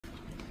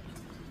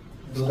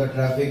though the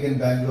traffic in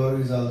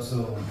Bengaluru is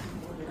also.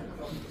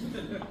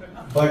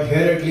 But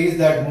here at least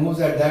that moves.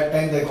 At that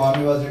time the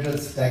economy was a little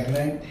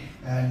stagnant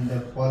and the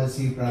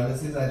policy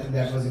paralysis, I think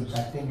that was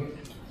impacting it.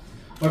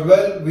 But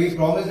well, we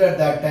promised at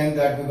that time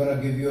that we're going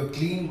to give you a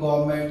clean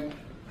government,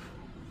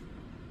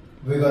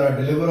 we're going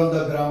to deliver on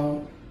the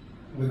ground,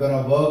 we're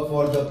going to work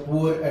for the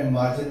poor and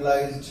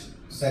marginalized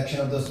section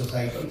of the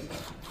society.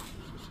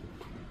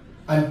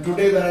 And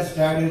today when I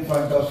stand in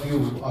front of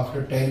you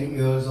after 10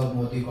 years of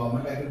Modi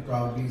government, I can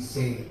proudly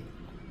say,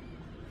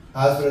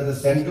 as far as the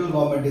central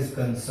government is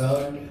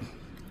concerned,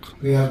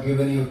 we have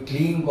given you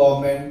clean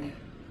government,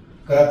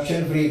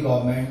 corruption-free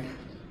government,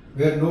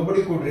 where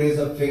nobody could raise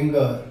a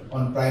finger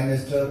on Prime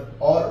Minister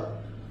or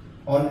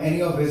on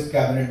any of his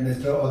cabinet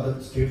minister or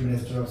the state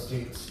minister of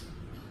states.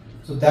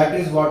 So that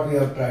is what we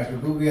have tried to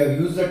do. We have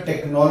used the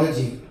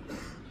technology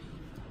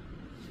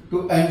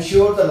to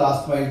ensure the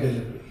last mile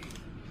delivery.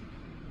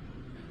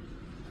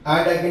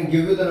 And I can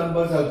give you the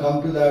numbers, I'll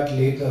come to that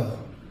later.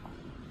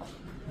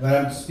 When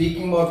I'm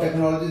speaking about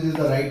technology, this is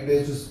the right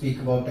place to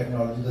speak about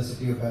technology, the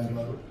city of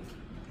Bengaluru.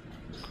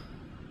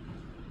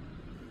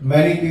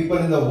 Many people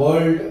in the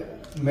world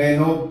may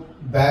know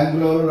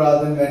Bengaluru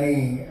rather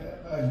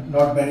than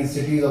not many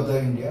cities of the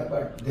India,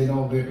 but they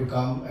know where to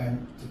come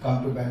and to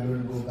come to Bengaluru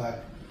and go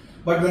back.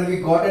 But when we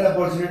got an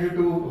opportunity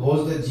to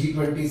host the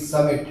G20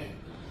 summit,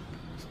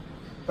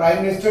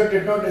 Prime Minister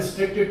did not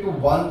restrict it to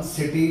one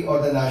city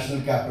or the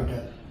national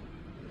capital.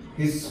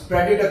 He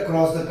spread it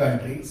across the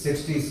country,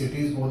 60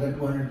 cities, more than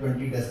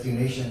 220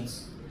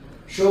 destinations,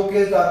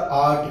 showcased our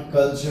art,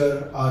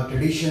 culture, our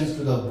traditions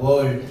to the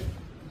world.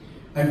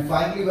 And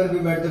finally, when we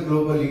met the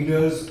global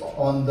leaders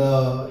on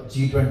the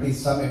G20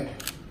 summit,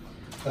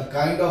 the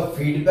kind of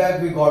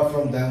feedback we got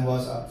from them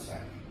was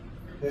outstanding.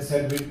 They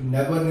said we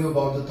never knew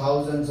about the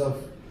thousands of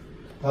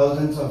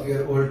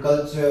year old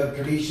culture,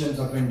 traditions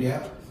of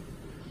India,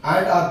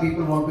 and our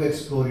people want to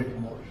explore it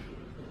more.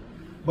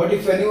 But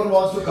if anyone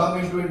wants to come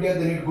into India,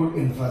 they need good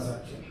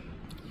infrastructure.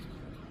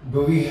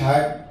 Do we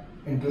had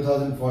in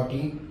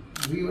 2014?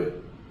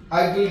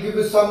 I will give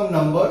you some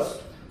numbers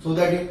so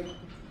that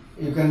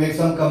you can make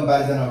some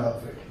comparison out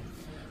of it.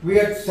 We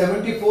had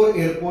 74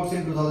 airports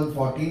in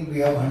 2014. We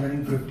have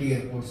 150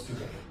 airports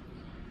today.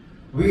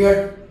 We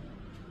had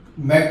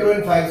metro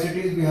in 5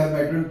 cities. We have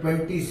metro in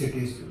 20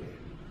 cities today.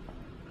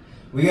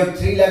 We have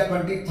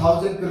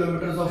 320,000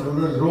 kilometers of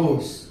rural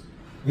roads.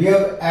 We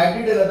have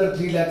added another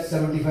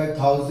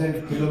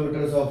 375,000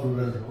 kilometers of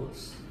rural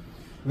roads.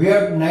 We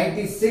have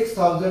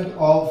 96,000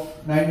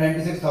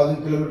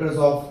 kilometers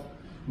of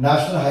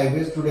national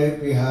highways. Today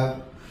we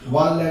have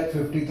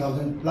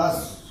 150,000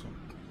 plus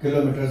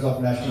kilometers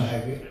of national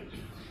highway.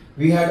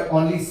 We had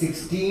only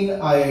 16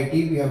 IIT,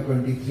 we have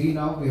 23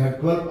 now. We had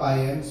 12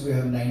 IIMs, we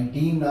have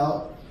 19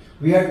 now.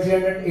 We had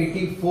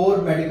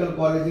 384 medical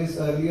colleges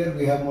earlier,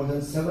 we have more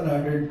than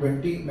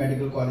 720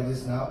 medical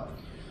colleges now.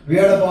 We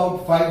had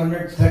about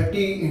 530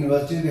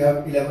 universities, we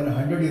have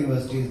 1100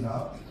 universities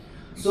now.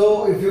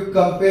 So if you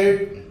compare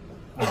it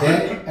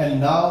then and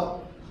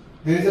now,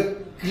 there is a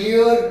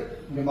clear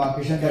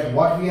demarcation that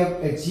what we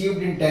have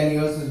achieved in 10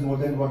 years is more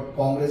than what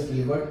Congress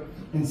delivered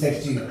in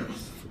 60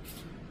 years.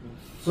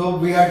 So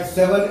we had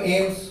 7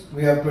 aims,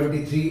 we have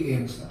 23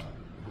 aims now.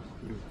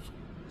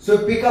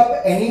 So pick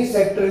up any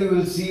sector, you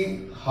will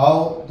see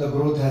how the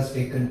growth has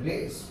taken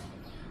place.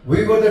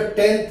 We were the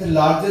 10th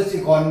largest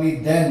economy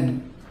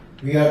then,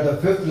 we are the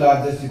 5th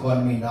largest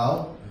economy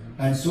now,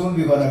 and soon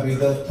we are going to be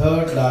the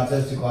 3rd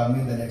largest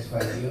economy in the next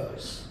 5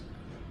 years.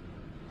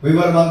 We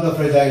were among the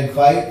fragile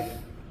 5.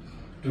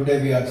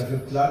 Today we are the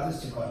 5th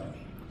largest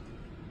economy.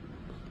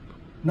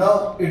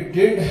 Now it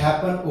didn't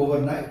happen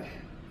overnight.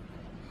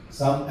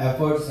 Some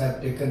efforts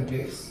have taken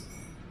place.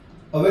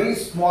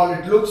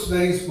 It looks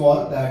very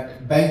small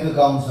that bank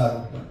accounts are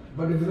open.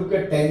 But if you look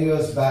at 10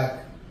 years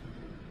back,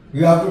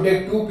 you have to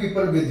take 2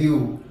 people with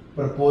you,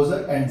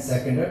 proposer and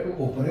seconder,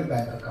 to open a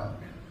bank account.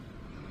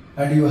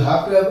 And you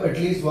have to have at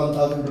least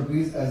 1,000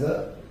 rupees as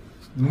a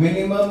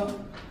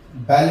minimum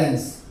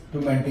balance to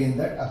maintain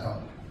that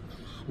account.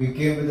 We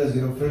came with a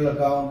zero frill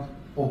account,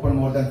 opened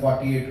more than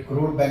 48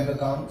 crore bank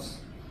accounts.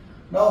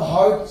 Now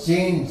how it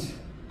changed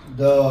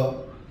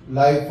the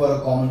life for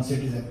a common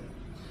citizen.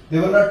 They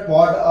were not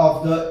part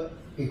of the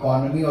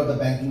economy or the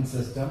banking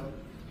system.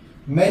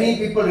 Many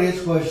people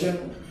raised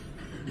question,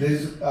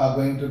 this are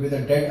going to be the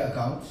dead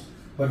accounts.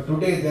 But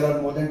today there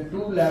are more than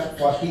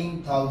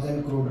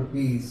 2,14,000 crore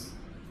rupees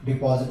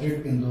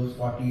deposited in those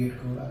 48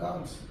 crore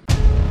accounts.